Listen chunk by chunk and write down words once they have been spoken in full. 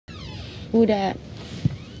Who that?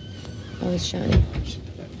 Oh, it's Johnny.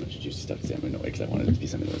 She stuck Sam in a way because I wanted it to be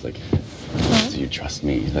something that was like, so you trust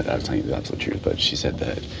me that I was telling you the absolute truth. But she said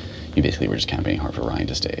that you basically were just campaigning hard for Ryan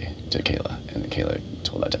to stay to Kayla. And then Kayla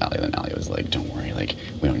told that to Allie. And then Allie was like, don't worry, like,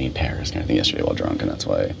 we don't need Paris kind of thing yesterday while drunk. And that's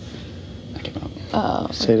why I came up.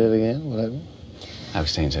 Oh. Say that again? What happened? I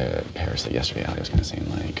was saying to Paris that yesterday Allie was kind of saying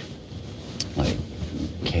like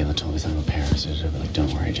Kayla told me something about Paris. But like,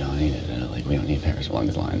 don't worry, Johnny. Like, we don't need Paris along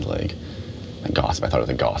these lines. Like gossip. I thought it was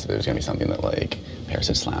a gossip. It was going to be something that like Paris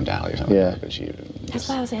had slammed Allie or something. Yeah. But she That's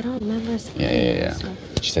why I was like, I don't remember. Yeah.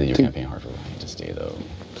 She said that you were campaigning hard for Ryan to stay though.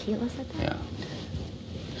 Kayla said that? Yeah.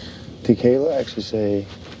 Did Kayla actually say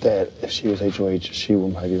that if she was HOH, she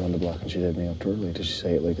wouldn't have you on the block and she'd have me up early? Did she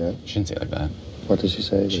say it like that? She didn't say it like that. What did she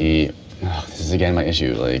say? This is again my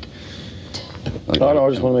issue. Like no, I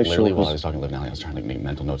just want to make sure. Literally, while I was talking to Liv and Allie, I was trying to like make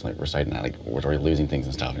mental notes and like reciting that. Like, we're already losing things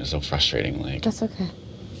and stuff, and it's so frustrating. Like, that's okay.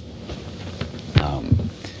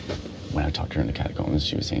 When I talked to her in the catacombs,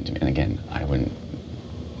 she was saying to me, and again, I wouldn't,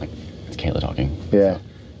 like, it's Kayla talking. Yeah. So,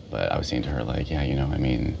 but I was saying to her, like, yeah, you know, I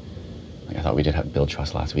mean, like, I thought we did have build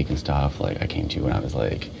trust last week and stuff. Like, I came to you when I was,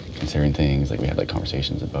 like, considering things. Like, we had, like,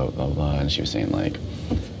 conversations about blah, blah, blah. And she was saying, like,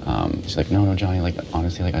 she's like, no, Johnny, like,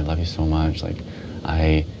 honestly, like, I love you so much. Like,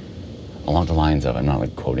 along the lines of, I'm not,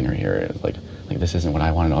 like, quoting her here, it's like, this isn't what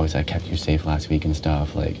I wanted. Obviously, I kept you safe last week and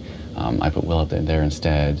stuff. Like, I put Will up there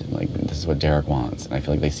instead. Like, this is what Derek wants. And I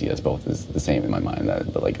feel like they see us both as the same in my mind.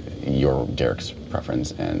 That, but like, you're Derek's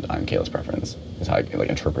preference and I'm Kayla's preference is how I like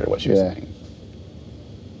interpreted what she was saying.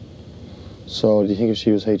 So, do you think if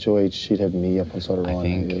she was HOH, she'd have me up on sort of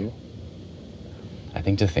wrong? I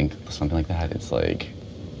think to think something like that, it's like,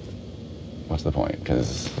 what's the point?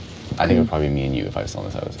 Because I think it would probably be me and you if I was selling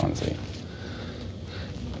this house, honestly.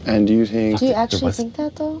 And do you think... Do you actually think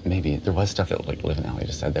that, though? Maybe. There was stuff that, like, Liv and Allie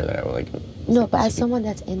just said there that I would, like... No, but as someone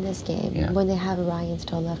that's in this game, when they have Ryan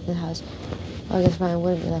still left in the house, or I guess Ryan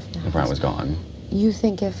wouldn't be left in the house. If Ryan was gone. You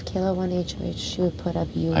think if Kayla won HOH, she would put up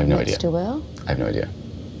you next to Will? I have no idea.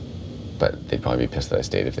 But they'd probably be pissed that I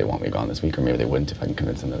stayed if they want me gone this week, or maybe they wouldn't if I can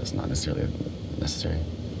convince them that it's not necessarily necessary.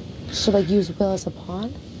 So, like, use Will as a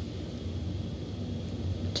pawn?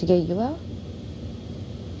 To get you out?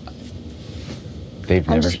 They've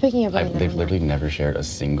literally never shared a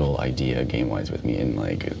single idea game-wise with me in,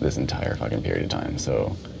 like, this entire fucking period of time,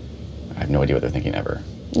 so I have no idea what they're thinking ever.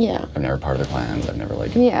 Yeah. I'm never part of their plans. I've never,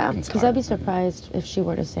 like... Yeah, because I'd be surprised if she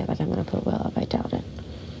were to say, like, I'm going to put Will up. I doubt it.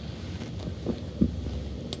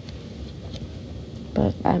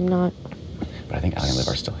 But I'm not... But I think Allie and Liv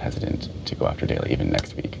are still hesitant to go after Dayla, even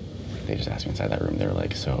next week. They just asked me inside that room. They were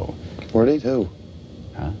like, so... Where are they too?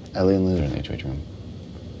 Huh? Allie and Liv. They're in the HOH room.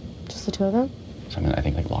 Just the two of them? So I mean, I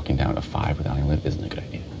think like locking down a 5 with Allie and Liv isn't a good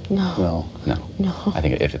idea. No. I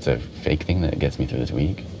think if it's a fake thing that gets me through this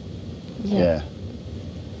week. Yeah.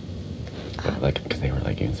 But like, because they were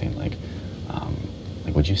like even saying like,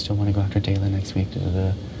 would you still want to go after Dayla next week?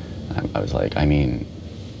 And I was like, I mean,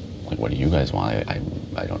 like, what do you guys want?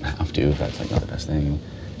 I don't have to if that's like not the best thing.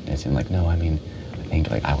 And it seemed like, no, I mean, I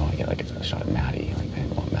think like I want to get like a shot at Maddie. Like I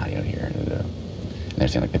want Maddie out here. And they're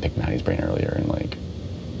saying like they picked Maddie's brain earlier and like.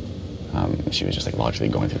 She was just like logically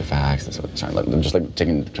going through the facts. That's what I'm just like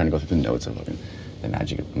trying to go through the notes of looking. Then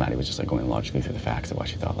Maddie was just like going logically through the facts of why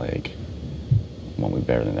she thought like one would be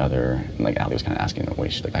better than the other. And like Allie was kind of asking in a way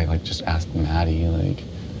she's like, I like just asked Maddie like,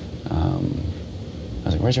 I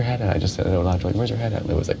was like, where's your head at? I just said it out loud, like, where's your head at?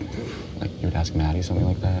 And it was like you would ask Maddie something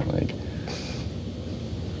like that, like.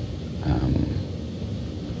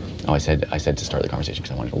 I said to start the conversation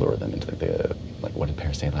because I wanted to lure them into like what did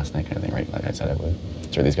Paris say last night kind of thing, right? Like I said I would.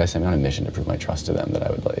 So these guys sent me on a mission to prove my trust to them that I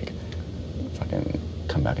would like fucking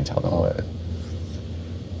come back and tell them what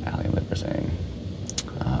Allie and Liv were saying.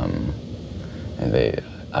 And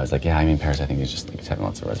I was like, yeah, I mean Paris I think is just like having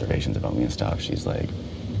lots of reservations about me and stuff. She's like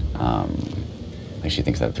she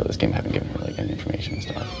thinks that through this game I haven't given her like any information and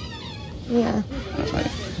stuff. Yeah.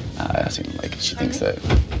 I asked him like she thinks that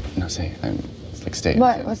like stay.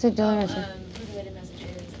 What? What's the deal? Food-related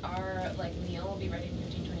messages are like meal will be ready in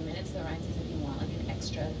 15-20 minutes. So Ryan says if you want like an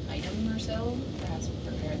extra item or so, perhaps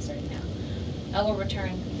prepare it starting now. I will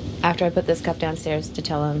return after I put this cup downstairs to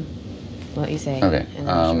tell him what you say. Okay.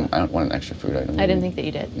 I don't want an extra food item. I didn't think that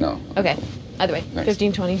you did. No. Okay. Either way, nice.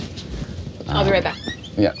 15-20. I'll be right back.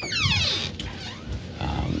 Yeah.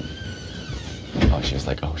 She was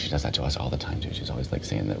like, oh, she does that to us all the time too. She's always like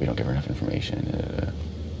saying that we don't give her enough information.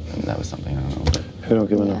 And that was something, I don't know. But who don't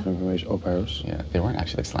give enough information? Oh, Paris? Yeah, they weren't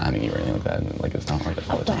actually like slamming you or anything like that. And, like it's not like that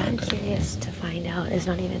all the time. What I'm curious to find out is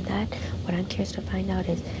not even that. What I'm curious to find out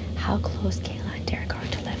is how close Kayla and Derek are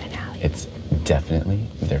to Liv and Allie. It's definitely,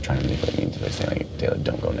 they're trying to manipulate me into saying like, Dayla,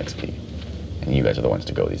 don't go next week. and you guys are the ones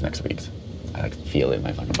to go these next weeks. I like feel it in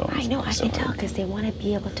my fucking bones. I know, I So can tell hard. because they want to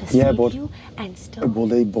be able to Yeah, save but- you and still. Will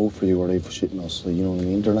they vote for you or are they for shitting us? Like, you know what I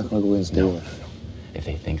mean? They're not going to go against No, Dale. no, no. If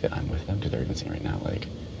they think that I'm with them, because they're even saying right now, like,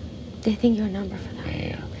 They think you're a number for them.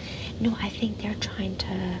 yeah. No, I think they're trying to.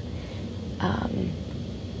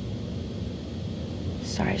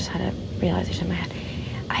 Sorry, I just had a realization in my head.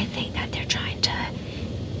 I think that they're trying to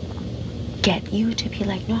get you to be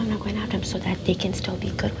like, no, I'm not going after him, so that they can still be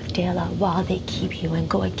good with Dela while they keep you and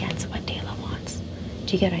go against what Dela wants.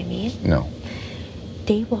 Do you get what I mean? No.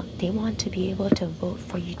 They want to be able to vote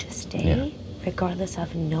for you to stay, Yeah. regardless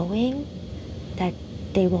of knowing that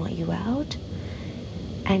they want you out,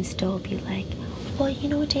 and still be like, well, you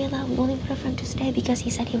know, Dela, we only voted for him to stay because he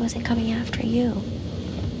said he wasn't coming after you.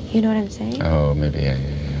 You know what I'm saying? Oh, maybe, yeah.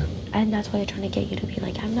 And that's why they're trying to get you to be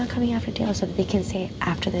like, I'm not coming after Dale, so that they can say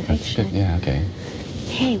after the That's eviction, good. Yeah, okay.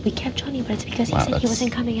 hey, we kept Johnny, but it's because he Wow, said he that's-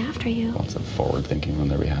 wasn't coming after you. Lots of forward thinking on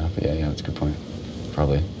their behalf. But yeah, that's a good point.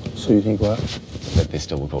 Probably. So you think what? That they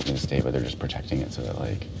still will vote me to stay, but they're just protecting it so that,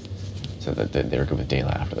 like, so that they're good with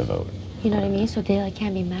Dela after the vote. You know what I mean? So they like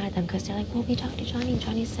can't be mad at them because they're like, well, we talked to Johnny.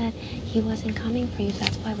 Johnny said he wasn't coming for you, so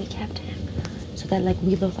that's why we kept him. So that like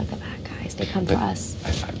we look like the bad guys. They come for But us.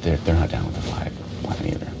 they're not down with the flag plan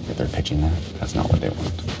either. If they're pitching that, that's not what they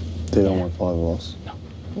want. They don't Yeah. want 5 of us.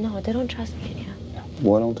 No, No, they don't trust me, yeah. no.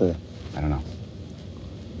 Why don't they? I don't know.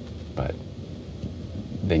 But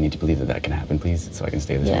they need to believe that that can happen, please, so I can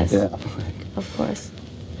stay this Yes. way. Yeah. Of course.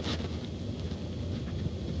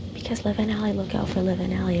 Because Liv and Allie, look out for Liv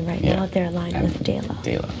and Allie right Yeah. now. They're aligned And with Dela.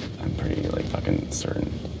 Dela, I'm pretty like fucking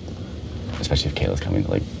certain. Especially if Kayla's coming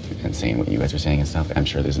like and saying what you guys are saying and stuff. I'm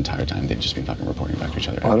sure this entire time they've just been fucking reporting back to each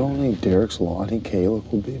other. I don't think Derek's law. I think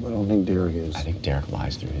Caleb will be, but I don't think Derek is. I think Derek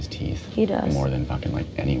lies through his teeth. He does. More than fucking like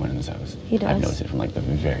anyone in this house. He does. I've noticed it from like the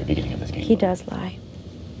very beginning of this game. He does lie.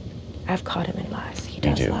 I've caught him in lies. He Me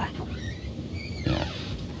does too. lie. Yeah.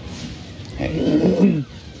 Hey.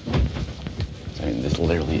 So, I mean, this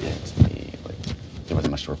literally is the like. There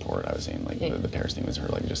wasn't much to report. I was saying like Yeah. the Paris thing was her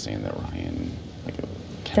like just saying that Ryan like.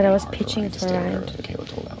 That I was hard pitching to for stay Ryan. there, that's what Kayla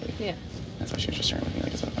told Allie. Yeah. That's why she was just sharing with me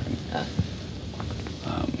like it's a fucking.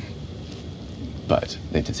 Oh. But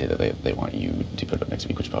they did say that they want you to put it up next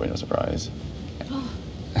week, which is probably no surprise. Oh.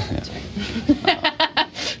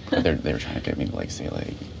 They were trying to get me to like say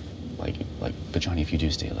but Johnny, if you do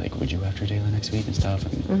stay, like, would you after Dayla next week and stuff?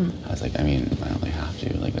 And Mm-hmm. I was like, I mean, I don't really have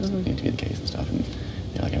to. Like, that doesn't need to be the case and stuff. And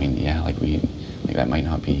they're like, I mean, yeah, like that might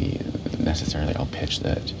not be necessarily. I'll pitch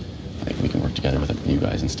that, like, we can work together with you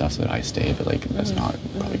guys and stuff so that I stay. But like, that's not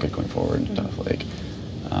probably good going forward and stuff. Like,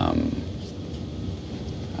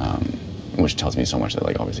 which tells me so much that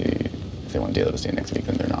like, obviously, if they want Dayla to stay next week,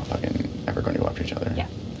 then they're not fucking ever going to go after each other. Yeah.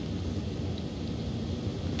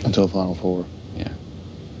 Until Final Four. Yeah.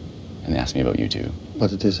 And they asked me about you too. What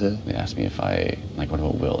did they say? They asked me if I, like, what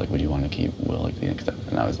about Will? Like, would you want to keep Will? Like,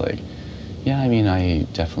 and I was like, yeah, I mean, I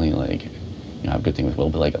definitely, like, you know, I have a good thing with Will,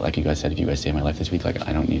 but, like you guys said, if you guys stay in my life this week, like,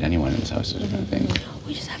 I don't need anyone in this house, kind of thing.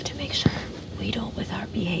 We just have to make sure we don't, with our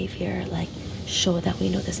behavior, like, show that we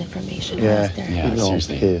know this information. or Yeah, else they're- Yeah, you know, I'm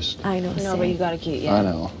seriously. pissed. I know. No, same. but you gotta keep. Yeah. I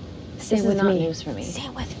know. Stay This is with not me. news for me. Stay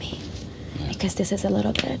with me. Yeah. Because this is a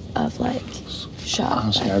little bit of, like, shock.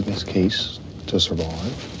 Honestly, but our best case to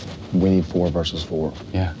survive, we need 4 versus 4.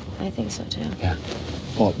 Yeah, I think so, too. yeah.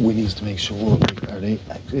 But we need to make sure, like, are they,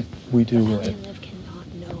 if we do Ellie it. and Liv cannot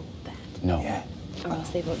know that. No. Yeah. Or else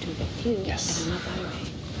they vote to evict you. Yes. And I'm not that way.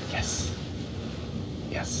 Yes.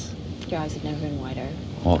 Yes. Your eyes have never been wider.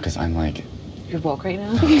 Well, because I'm like, You're woke right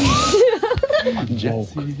now.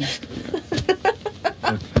 Jesse.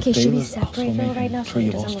 Okay, should we Dayla's separate also though making right now so 3 it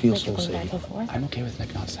of us doesn't feel look like so you're going safe. back and forth? I'm okay with,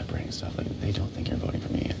 like, not separating stuff. Like, they don't think you're voting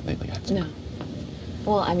for me. They, like, that's No.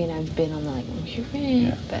 Well, I mean, I've been on the like, you're right,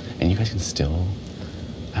 Yeah. but And you guys can still,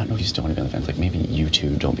 I don't know if you still want to be on the fence. Like, maybe you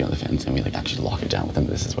two don't be on the fence and we, like, actually lock it down with them.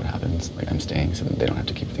 This is what happens. Like, I'm staying so that they don't have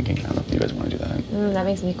to keep thinking. I don't know if you guys want to do that. that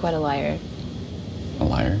makes me quite a liar. A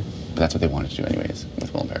liar. But that's what they wanted to do anyways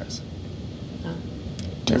with Will and Paris. Oh.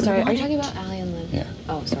 Do we Sorry, are want you talking about Allie and Liv? Yeah.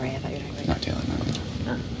 Oh, sorry, I thought you were talking about. Not Taylor, no.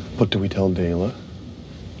 Oh. But do we tell Dayla?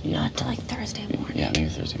 Not till like Thursday morning. Yeah, maybe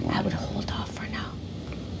Thursday morning. I would hold off for now.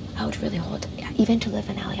 I would really hold. Yeah, even to Liv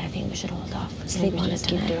and Allie, I think we should hold off. Sleep we on it just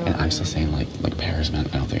keep tonight. doing And I'm still saying, like Paris, man,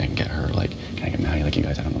 I don't think I can get her. Like, can I get Maddie? Like, you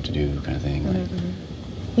guys, I don't know what to do, kind of thing. Like,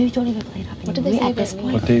 Maybe don't even play it up anymore. What did they Maybe say at this about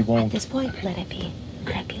point? me? But they At won't. this point, Okay. let it be.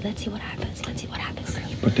 Let it be. Let's see what happens. Let's see what happens.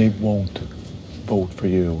 But they won't vote for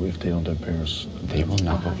you if they don't have Paris. they will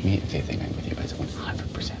not vote for me if they think I'm with you guys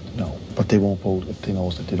 100%. No, but they won't vote if they know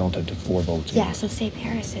that they don't have the 4 votes. Yeah. So say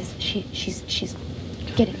Paris is she's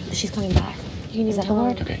getting she's coming back. You can Is even that the tell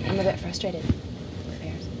word? them Okay, I'm yeah. a bit frustrated with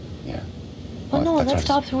Paris. Yeah. Well, no, that's let's what I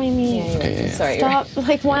stop was- throwing me. Yeah, you're Okay, right. yeah, yeah. Sorry. you're Stop. right.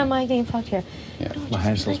 Like, why am I getting fucked here? Yeah. No, My just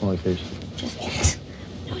hands be still like- smell like fish. Just,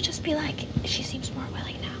 no, just be like, she seems more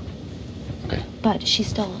willing now. Okay. But she's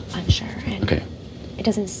still unsure. And Okay. it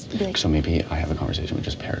doesn't be like, So maybe I have a conversation with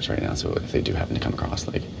just parents right now. So if they do happen to come across,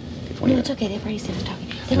 like, if one no, of it's you- okay. They've already seen us talking.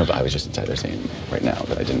 I They know, don't but I have- was just inside there saying right now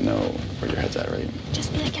that I didn't know where your head's at, right?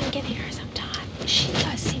 Just be like, I'm giving her some time. She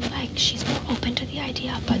does seem like she's more open to the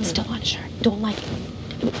idea, but still unsure. Don't like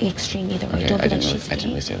extreme either way. Okay, Don't I be didn't, like really, she's I didn't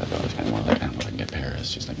really gay. say that though. I was kind of more like, I don't know if I can get Paris.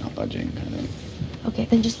 She's like not budging kind of thing. Okay,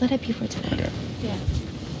 then just let it be for tonight. Okay. Yeah.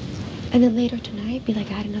 And then later tonight, be like,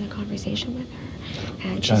 I had another conversation with her,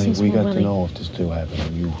 and she Johnny, seems we more got willing. to know if this do happen.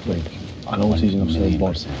 And you, like, I know it's easy enough to say,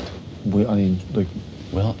 but 1,000,000%. I mean, like,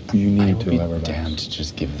 Well, You need I will to be have her back. damned to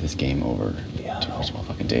just give this game over Yeah, I to know. first of all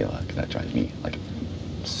fucking Dayla, because that drives me like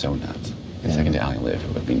so nuts. And Yeah. second to Ali Liv,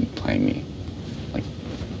 who have been playing me. Like,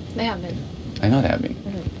 They have been. I know they have been.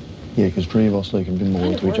 yeah, because three of us, like, have been Kind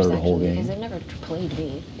loyal of to each worse, other the whole actually, because game. they've never played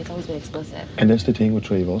me. It's always been explicit. And that's the thing with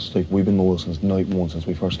three of us. Like, we've been loyal since night one, since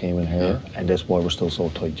we first came in here, Yeah. and that's why we're still so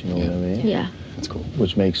tight. You know what I mean? Yeah. That's cool.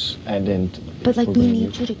 Which makes, and then. But like we're we bringing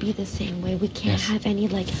need you to be the same way. We can't Yes. have any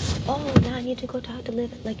like, oh, now I need to go talk to Liv.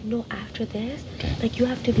 Like no, after this, Okay. like you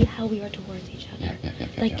have to be how we are towards each other. Yeah,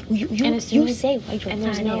 Like yeah. you as soon you as- say what your and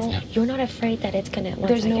there's plan is. no- Yeah. You're not afraid that it's gonna. once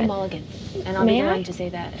There's I no get- mulligan. And I'll May be the I one to say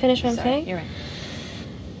that. finish what I'm Sorry, saying? You're right.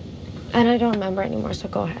 And I don't remember anymore. So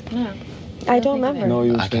go ahead. No. I don't think of remember. it. No,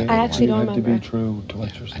 you were I saying can't- I actually you don't had to be remember. true to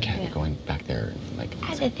what you're I saying. can't Yeah. be going back there like.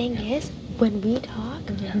 And the thing is, when we talk,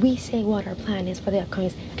 Yeah. we say what our plan is for the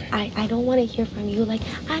upcoming. Okay. I don't want to hear from you like,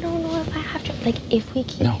 I don't know if I have to. Like, if we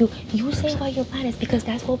keep No, you say 100%. what your plan is because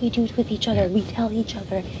that's what we do with each other. Yeah. We tell each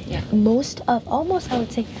other Yeah. almost I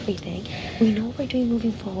would say everything. We know what we're doing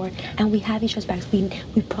moving forward, and we have each other's backs.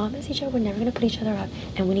 We promise each other we're never gonna put each other up,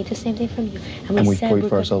 and we need the same thing from you. And we said fight we're for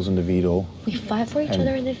gonna- ourselves in the veto. we fight for each And-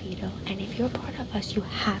 other in the veto, and if you're part of us, you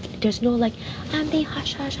have to. There's no like, I'm being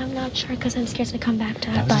hush hush, I'm not sure because I'm scared to come back to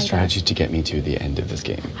That was bite a strategy us. to get me to the end of this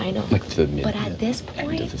game. I know. Like to the mid. But at this end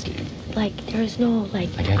point, of this game. like, there's no like,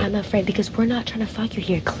 I get it. I'm afraid because we're not trying to fuck you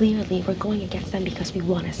here. Clearly, we're going against them because we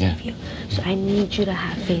want to save Yeah. you. So I need you to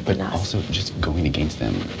have faith But in us. also, just going against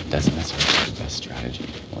them doesn't necessarily be the best strategy.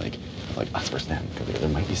 Like us versus them, because there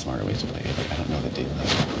might be smarter ways to play it. Like I don't know that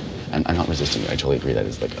Dayla. And I'm not resisting you. I totally agree that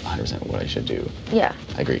is like 100% what I should do. Yeah,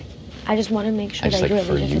 I agree. I just want to make sure I just that like you're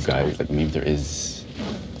for you allegiance to guys, us. like maybe there is.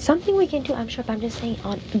 Something we can do. I'm sure, but I'm just saying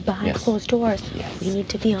on behind Yes. closed doors. Yes. We need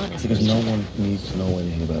to be honest. Because with each no other. one needs to know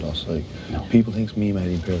anything about us. Like, No. people think me,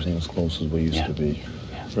 Maddie, and Paris ain't as close as we used Yeah. to be.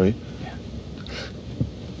 Yeah. Right? Yeah.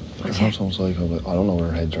 It Okay. sounds like, I don't know where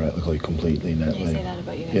our heads are at, like completely now. They Like, say that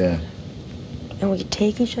about you guys. yeah. And we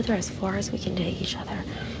take each other as far as we can take each other.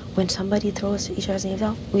 When somebody throws each other's names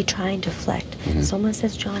out, we try and deflect. Mhm. Someone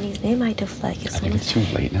says Johnny's name, I deflect. If I think someone it's too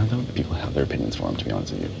late now, though. That people have their opinions for them. To be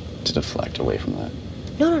honest with you, to deflect away from that.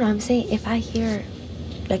 No, I'm saying if I hear,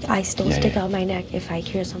 like, I still Yeah, stick yeah. out my neck if I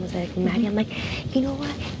hear someone say, like, Maddie, I'm like, you know what?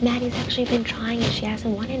 Maddie's actually been trying and she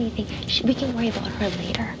hasn't won anything. We can worry about her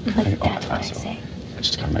later. Like, that's what I so say. I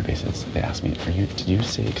just cover my bases. They asked me, did you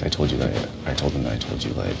say, because I told you that, I told them that I told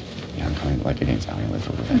you, like, yeah, I'm coming, like, against Ali and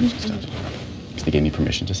for revenge and stuff. Because they gave me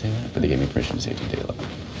permission to say that, but they gave me permission to say it to Dayla.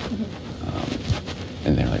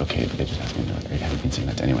 And they're like, okay, but they just asked me, they're like, have you been saying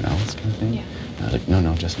that to anyone else, kind of thing? Yeah. And I was like,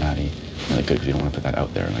 no, just Maddie. And they're like, good, because you don't want to put that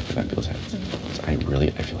out there and, like, put that in people's heads. So I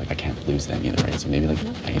feel like I can't lose them either, right? So maybe, like,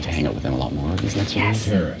 I need to hang out with them a lot more these next few Yes.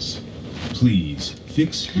 days. Paris, please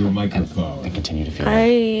fix your And microphone. continue to feel I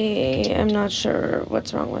am not sure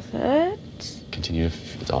what's wrong with it.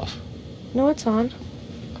 it's off. No, it's on.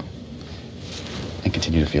 And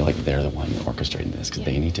continue to feel like they're the one orchestrating this, because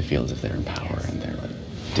they need to feel as if they're in power and they're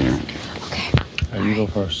like doing Okay. You go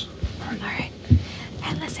first. All right.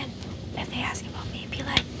 And listen, if they ask about me, be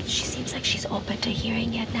like, she seems like she's open to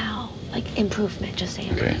hearing it now. Like, improvement. Just say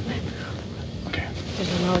Okay. improvement. Okay.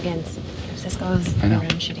 There's no mulligans. If this goes, I know.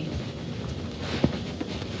 around shitty.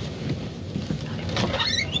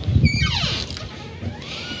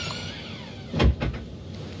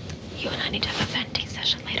 You and I need to have a venting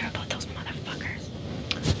session later about those motherfuckers.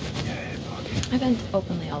 I vent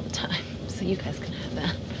openly all the time, so you guys can have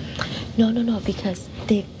that. No, because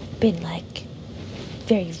they've been like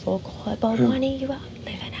very vocal about Who? wanting you out,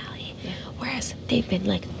 Liv and Ali. Yeah. Whereas they've been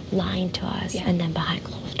like lying to us Yeah. and then behind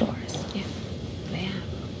closed doors. Yeah. They have.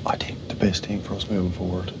 I think the best thing for us moving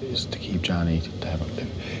forward is to keep Johnny to have a,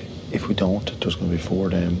 if we don't, there's going to be 4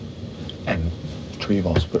 of them and 3 of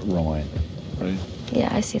us with Ryan, right? Yeah,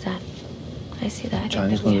 I see that. I see that.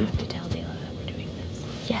 Johnny's We gonna have to tell Dayla that we're doing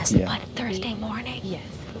this. Yes, Yeah. but Thursday morning. Yes,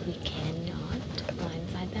 but we cannot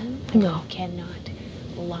blindside them. No. We cannot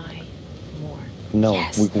lie more. No,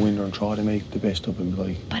 Yes. we go in there and try to make the best of it and be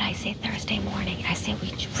like, But I say Thursday morning. I say we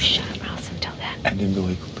shut our mouths until then. and then be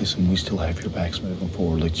like, listen, we still have your backs moving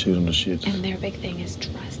forward, like shoot on the shit. And their big thing is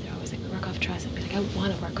trust. They're always like, work off trust. And be like, I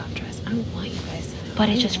want to work off trust. I don't want you guys to know. But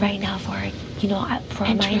I it's just want right now for, for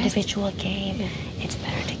And my trust. individual game, Yeah. it's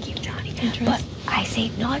better to keep Johnny. And But trust. I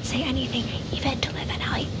say not say anything, even to Liv and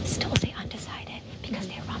Ali, still say undecided because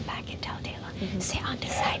they run back and tell Dayla. Say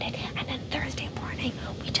undecided, and then Thursday morning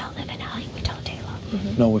we tell Liv and Ali, we tell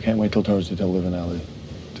Dayla. No, we can't wait till Thursday to live in alley.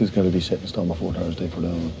 This got to be set in stone before Thursday for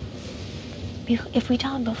them. If we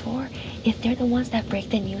tell them before, if they're the ones that break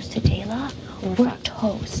the news to Dayla, We're we're fucked.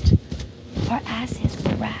 toast. Our ass is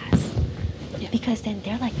grass. Yeah. Because then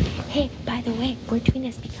they're like, hey, by the way, we're doing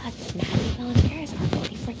this because Natalie volunteers are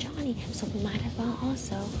voting for Johnny, so we might as well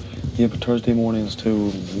also. Yeah, but Thursday mornings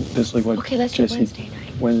too. This like what Okay, let's do Jesse- Wednesday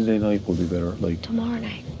night. Wednesday night would be better, like Tomorrow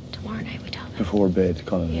night we tell them. before bed,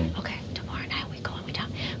 kind of thing. Okay, tomorrow night we go and we tell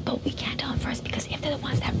them. But we can't tell them first because if they're the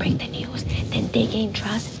ones that break the news, then they gain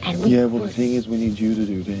trust and we. Yeah, well, the thing is, we need you to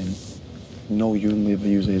do then. No, you and Liv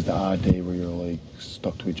usually is the odd day where you're like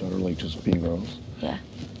stuck to each other, like just being girls. Yeah.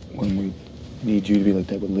 When we need you to be like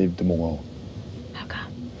that with Liv tomorrow, How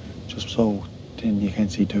come? just so then you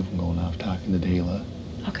can't see two of them going off talking to Dayla,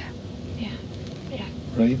 Okay. Yeah. Yeah.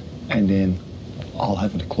 right? And then I'll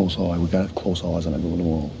have a close eye. We got close eyes on everyone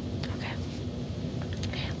tomorrow. Okay.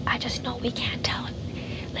 I just know we can't tell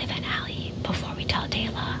Liv and Ali before we tell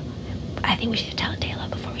Dayla. I think we should tell Dayla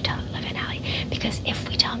before we tell Liv and Ali. Because if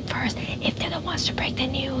we tell them first, if they're the ones to break the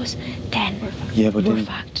news, then we're fucked. Yeah, but we're then-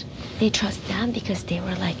 fucked. They trust them because they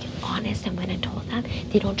were like honest and went and told them.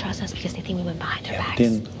 They don't trust us because they think we went behind their Yeah, backs. but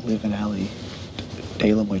then Liv and Ali,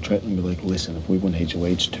 Dayla might threaten and be like, listen, if we win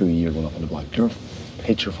HOH 2 a year, we're not going to be like, you're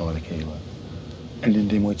hit your father, Kayla. And then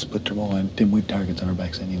they might split their mind. Then we've targets on our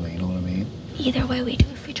backs anyway, you know what I mean? Either way we do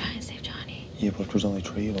if we try and save Johnny. Yeah, but if there's only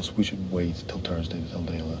 3 of us, we should wait till Thursday to tell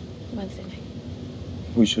Dayla. Wednesday night.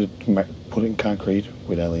 We should put it in concrete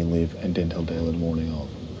with Ali and Liv and then tell Dayla the morning of.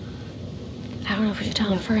 I don't know if we should tell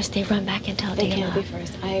them first. They run back and tell They Dayla. can't be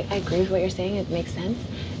first. I agree with what you're saying. It makes sense.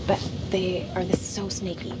 But they are so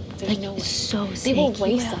snaky. There's Like, no way. so They will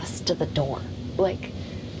snaky, race Will. us to the door. Like,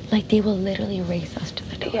 Like they will literally race us to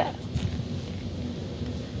the door. yeah.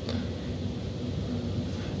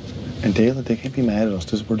 And Dayla, they can't be mad at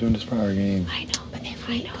us. We're doing this for our game. I know. But if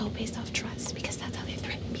I we know. go based off trust, because that's how they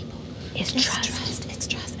threaten people. It's It's trust. It's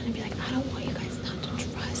trust. And I'd be like, I don't want you guys not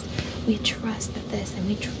to trust. We trust that this, and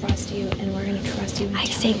we trust you, and we're gonna trust you. And I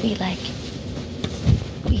tell say you. we like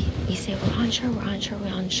we say we're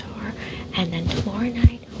unsure, and then tomorrow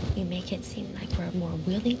night we make it seem like we're more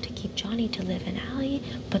willing to keep Johnny to Liv and Ali,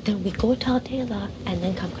 but then we go tell Dayla and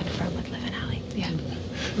then come confirm with Liv and Ali. Yeah.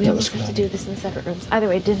 We Yeah, almost let's have go. to do this in separate rooms. Either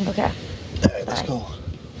way, didn't. Okay. Alright, let's Bye. go.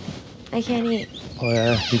 I can't eat. Oh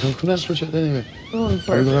yeah, you can come down for a chat anyway. Oh,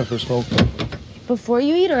 Or you go out for a smoke. before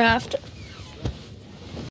you eat or after?